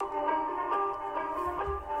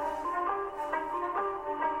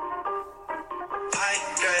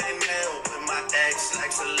X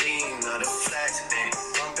like Celine, not a flat thing.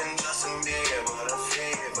 Bumping Justin Bieber, but a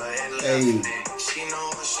fever. Hey. She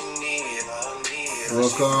know what she need,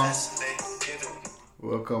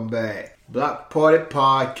 Welcome back. Block Party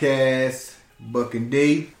Podcast. Buck and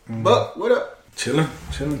D. Buck, what up? Chilling.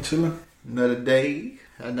 Another day,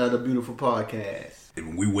 another beautiful podcast.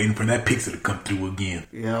 We waiting for that pizza to come through again.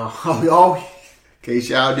 Yeah, in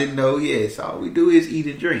case y'all didn't know, yes, all we do is eat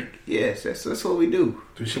and drink. Yes, that's what we do.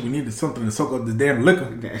 So shit, we needed something to soak up the damn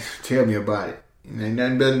liquor. Tell me about it. Ain't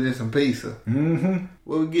nothing better than some pizza. Mm-hmm.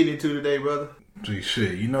 What we getting into today, brother? Gee,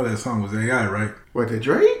 shit, you know that song was AI, right? What, the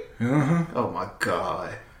Drake? Uh-huh. Oh my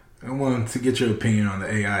God. I wanted to get your opinion on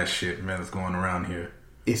the AI shit, man, that's going around here.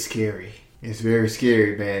 It's scary. It's very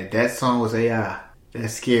scary, man. That song was AI.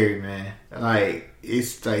 That's scary, man. Like,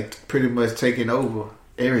 it's like pretty much taking over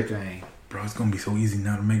everything. Bro, it's gonna be so easy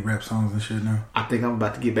now to make rap songs and shit now. I think I'm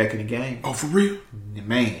about to get back in the game. Oh, for real?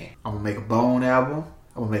 Man, I'm gonna make a Bone album.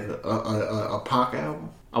 I'm gonna make a Pac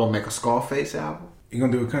album. I'm gonna make a Scarface album. You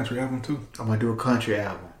gonna do a country album too? I'm gonna do a country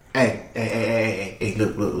album. Hey,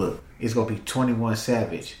 look. It's gonna be 21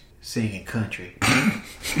 Savage singing country.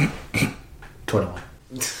 21.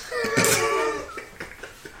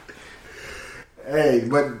 Hey,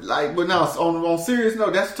 but now on serious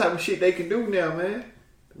note, that's the type of shit they can do now, man.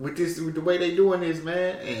 With the way they doing this,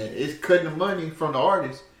 man, and it's cutting the money from the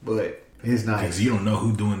artists, but it's nice. Because you don't know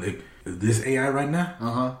who's doing this AI right now.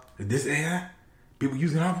 Uh-huh. This AI, people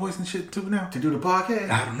using our voice and shit too now To do the podcast?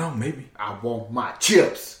 I don't know, maybe. I want my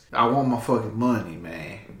chips. I want my fucking money,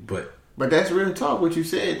 man. But that's real talk. What you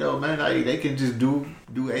said though, man. Like, they can just do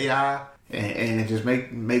AI and just make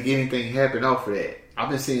anything happen off of that. I've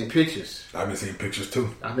been seeing pictures. I've been seeing pictures too.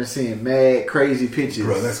 I've been seeing mad crazy pictures.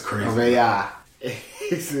 Bro, that's crazy. Of AI.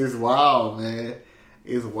 It's wild, man.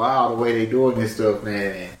 It's wild the way they doing this stuff,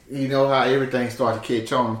 man. And you know how everything starts to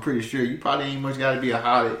catch on. I'm pretty sure you probably ain't much got to be a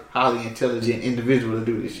highly intelligent individual to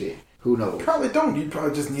do this shit. Who knows? Probably don't. You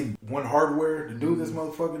probably just need one hardware to do this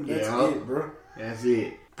motherfucking. That's it, bro. That's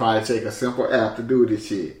it. Probably take a simple app to do this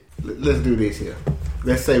shit. Let's do this here.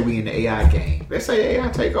 Let's say we in the AI game. Let's say AI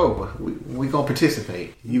take over. We gonna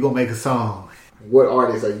participate. You gonna make a song. What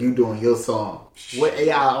artists are you doing your song? What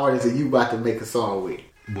AI artists are you about to make a song with?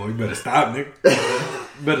 Boy, you better stop,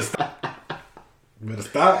 nigga. Better stop.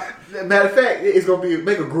 Matter of fact, it's gonna be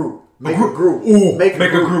make a group. Make a group. Ooh, make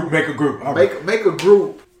a group. All right. Make a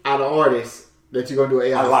group out of artists that you're gonna do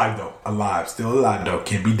AI. Alive, still alive though.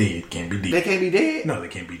 Can't be dead. They can't be dead? No, they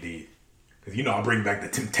can't be dead. Cause you know I'll bring back the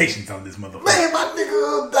Temptations on this motherfucker. Man, my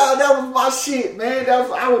nigga, that was my shit, man. That was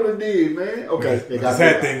what I would have did, man. Okay. But the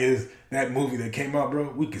sad thing is that movie that came out,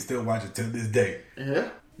 bro. We can still watch it till this day. Yeah.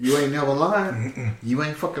 You ain't never lying. Mm-mm. You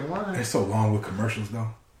ain't fucking lying. It's so long with commercials though.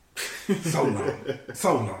 So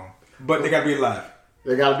long. But they gotta be alive.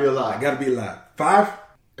 They gotta be alive. 5.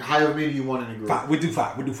 However many you want in the group. 5. We do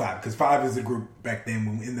 5 because 5 is a group back then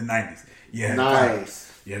when in the 90s. Yeah. Nice.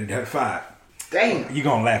 5. Yeah, they had 5. Damn. You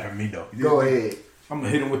gonna laugh at me though. Go ahead. I'm gonna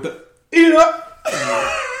hit him with the eat up.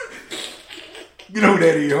 You know who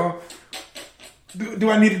that is, huh? Do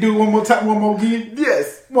I need to do it one more time? One more again?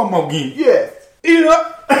 Yes. One more again. Yes. Eat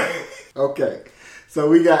up. Okay. So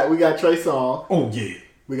we got Trey Songz. Oh yeah.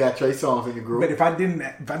 We got Trey Songz in the group. But if I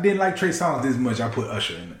didn't like Trey Songz this much, I put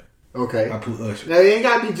Usher in it. Okay. I put Usher. Now it ain't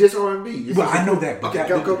gotta be just R&B. Well, I know that. But okay,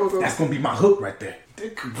 go. That's gonna be my hook right there.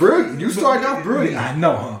 Brilliant. You started off brilliant. I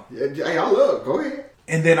know, huh? Hey, I love. Go ahead.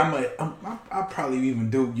 And then I'll probably even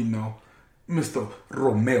do, Mr.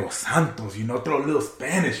 Romeo Santos, throw a little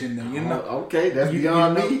Spanish in there, Okay, that's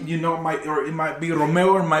beyond me. It might be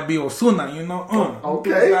Romeo, or it might be Ozuna,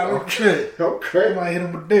 Okay. Okay. Might hit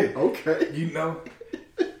him with that. Okay.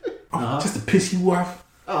 Just to piss you off.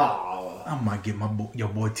 Oh. I might get your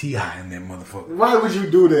boy T.I. in that motherfucker. Why would you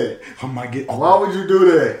do that? I might get. Why would you do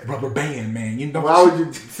that? Rubber band, man. Why would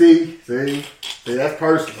you see? That's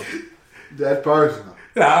personal. That's personal.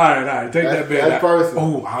 All right. Take that back. That's personal.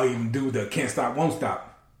 Oh, I'll even do the Can't Stop, Won't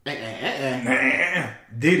Stop.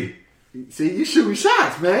 Diddy. See, you shooting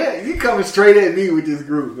shots, man. You coming straight at me with this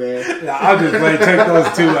group, man. I'll just take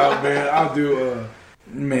those two out, man. I'll do,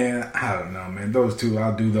 man, I don't know, man. Those two,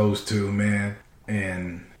 I'll do those two, man.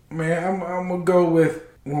 And, man, I'm going to go with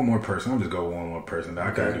one more person. I'll just go with one more person.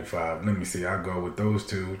 I can't do 5. Let me see. I'll go with those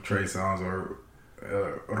two, Trey Songz or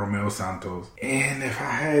Romeo Santos. And if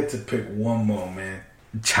I had to pick one more, man,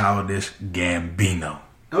 Childish Gambino.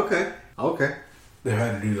 Okay. If I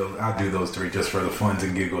had to do those, I'll do those 3 just for the funs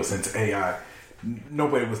and giggles. Since AI,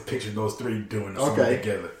 nobody was picturing those 3 doing the song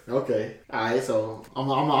together. Okay. All right. So I'm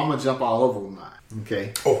gonna jump all over with mine.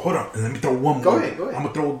 Okay. Oh, hold on. Let me throw one more. Go ahead. I'm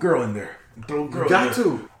gonna throw a girl in there. Got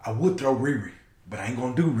to. I would throw Riri, but I ain't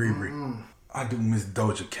gonna do Riri. I do Miss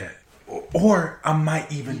Doja Cat, or I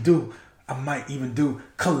might even do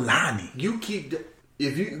Kalani. You keep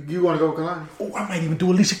if you want to go with Kalani. Oh, I might even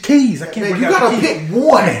do Alicia Keys. I can't. Man, you gotta pick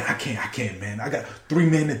one. Man, I can't, man. I got 3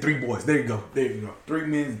 men and 3 boys. There you go. 3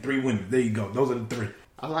 men and 3 women. There you go. Those are the 3.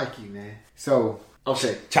 I like you, man. So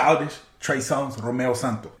okay, Childish, Trey Songz, Romeo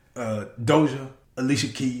Santos, Doja, Alicia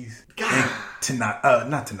Keys, and not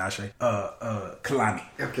Tinashe, Kalani.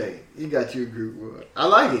 okay, you got your group. I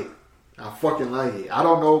like it. I fucking like it. I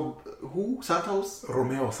don't know who Santos.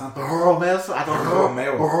 Romeo Santos. Romeo. I don't know.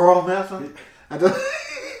 Romeo. I don't.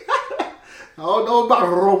 I don't know about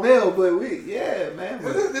Romeo, but man.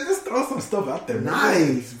 But Just throw some stuff out there.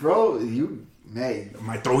 nice, bro. You, man. I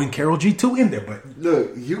might throw in Karol G too in there, but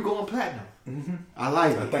Look, you going platinum. Mm-hmm. I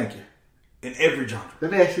like it. thank you. In every genre.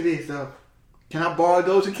 Let me ask you this, though. Can I borrow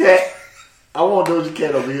Doja Cat? I want Doja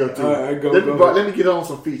Cat over here, too. All right, let me get on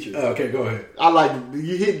some features. Okay, go ahead. I like,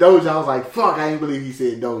 you hit Doja, I was like, fuck, I ain't believe he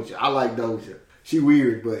said Doja. I like Doja. She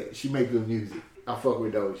weird, but she make good music. I fuck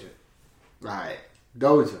with Doja. Alright,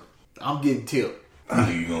 Doja. I'm getting tipped. I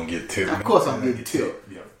knew you gonna get tipped. Of course I'm getting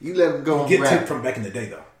tipped. Yeah. You let him go Get and rap. tipped from back in the day,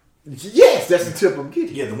 though. Yes, that's the tip I'm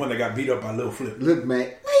getting. Yeah, the one that got beat up by Lil Flip. Look,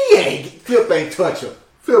 man. Flip ain't touch him.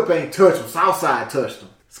 Flip ain't touch him. Southside touched him.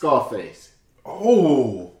 Scarface.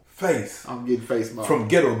 Oh, Face. I'm getting face mark. From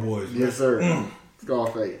Ghetto Boys. Yes, sir.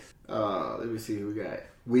 Scarface. Let me see who we got.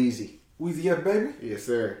 Wheezy. Weezy F, baby. Yes,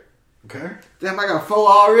 sir. Okay. Damn, I got 4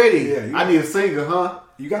 already. Yeah, I need a singer, huh?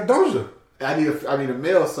 You got Doja. I need a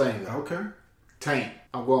male singer. Okay. Tank.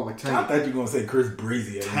 I'm going with I Tank. thought you were gonna say Chris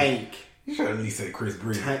Breezy. Tank. You should at least say Chris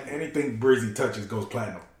Breezy. Tank. Anything Breezy touches goes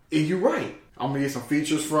platinum. And you're right. I'm gonna get some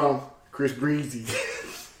features from Chris Breezy.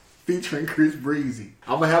 Featuring Chris Breezy.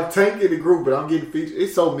 I'm gonna have Tank in the group, but I'm getting features.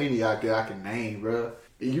 It's so many out there I can name, bro.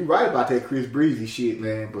 And you right about that Chris Breezy shit,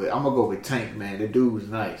 man. But I'm gonna go with Tank, man. The dude's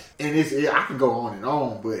nice. And I can go on and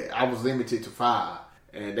on, but I was limited to 5.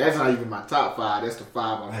 And that's not even my top 5. That's the 5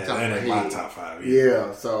 on the top of my That head. ain't my top 5 either.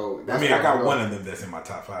 Yeah, so I mean, I got one of them that's in my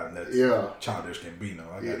top 5, and that's Childish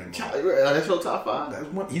Gambino. I got him. That's your top 5? That's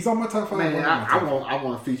one. He's on my top 5. Man, I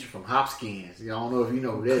want a feature from Hopskins. I don't know if you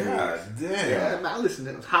know who that is. God damn. Yeah, man, I listen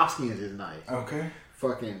to Hopskins is nice. Okay.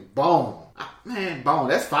 Fucking Bone. Man, Bone.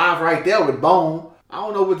 That's 5 right there with Bone. I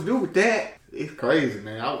don't know what to do with that. It's crazy,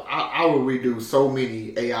 man. I would redo so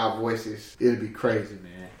many AI voices. It'd be crazy,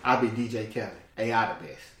 man. I'd be DJ Kelly. AI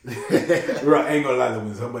the best. Bro, I ain't gonna lie though,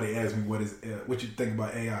 when somebody asks me what you think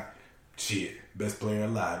about AI, shit, best player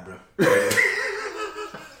alive, bro.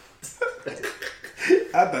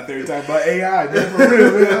 I thought they were talking about AI, man, for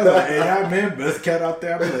real, man. I was like, AI, man, best cat out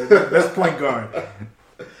there, best point guard.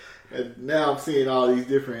 And now I'm seeing all these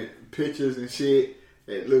different pictures and shit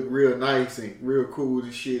that look real nice and real cool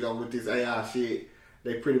and shit on with this AI shit.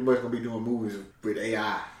 They pretty much gonna be doing movies with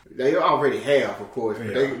AI. They already have, of course,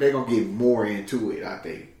 but they're gonna get more into it, I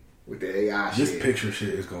think, with the AI shit. This picture shit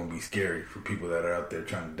is gonna be scary for people that are out there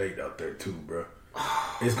trying to date out there too, bro.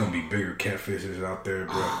 It's gonna be bigger catfishes out there,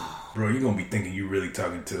 bro. Bro, you're gonna be thinking you really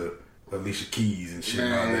talking to Alicia Keys and shit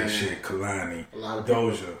and all that shit, Kalani, a lot of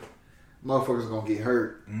Doja. Motherfuckers gonna get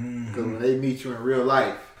hurt. Because when they meet you in real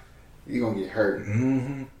life, you're gonna get hurt.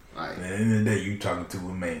 Mm-hmm. Like, at the end of the day, you talking to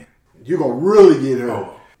a man. You're gonna really get hurt.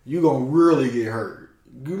 Oh. You're gonna really get hurt.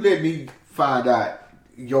 You let me find out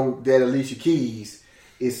that Alicia Keys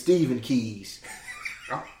is Stephen Keys.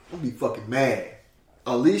 I'm gonna be fucking mad.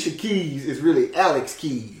 Alicia Keys is really Alex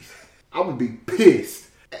Keys. I'm gonna be pissed.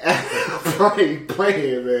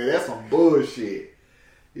 playing, man. That's some bullshit.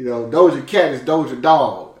 You know, Doja Cat is Doja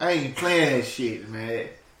Dog. I ain't playing that shit, man.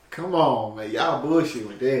 Come on, man. Y'all bullshit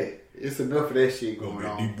with that. It's enough of that shit going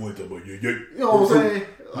on. Deep voice about you know what I'm saying?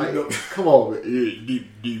 Like, come on, man. Yeah,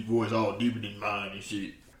 deep voice, all deeper than mine and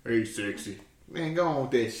shit. Hey, sexy. Man, go on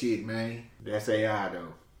with that shit, man. That's AI,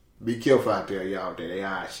 though. Be careful out there, y'all, with that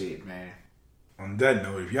AI shit, man. On that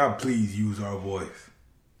note, if y'all please use our voice,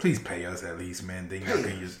 please pay us at least, man. Then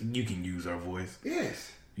you can use our voice.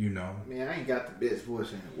 Yes. You know. Man, I ain't got the best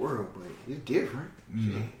voice in the world, but it's different.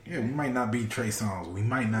 Mm-hmm. Yeah, we might not be Trey Songz. We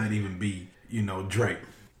might not even be, Drake.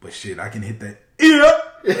 But shit, I can hit that. Yeah.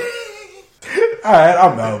 All right,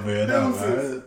 I'm out, man.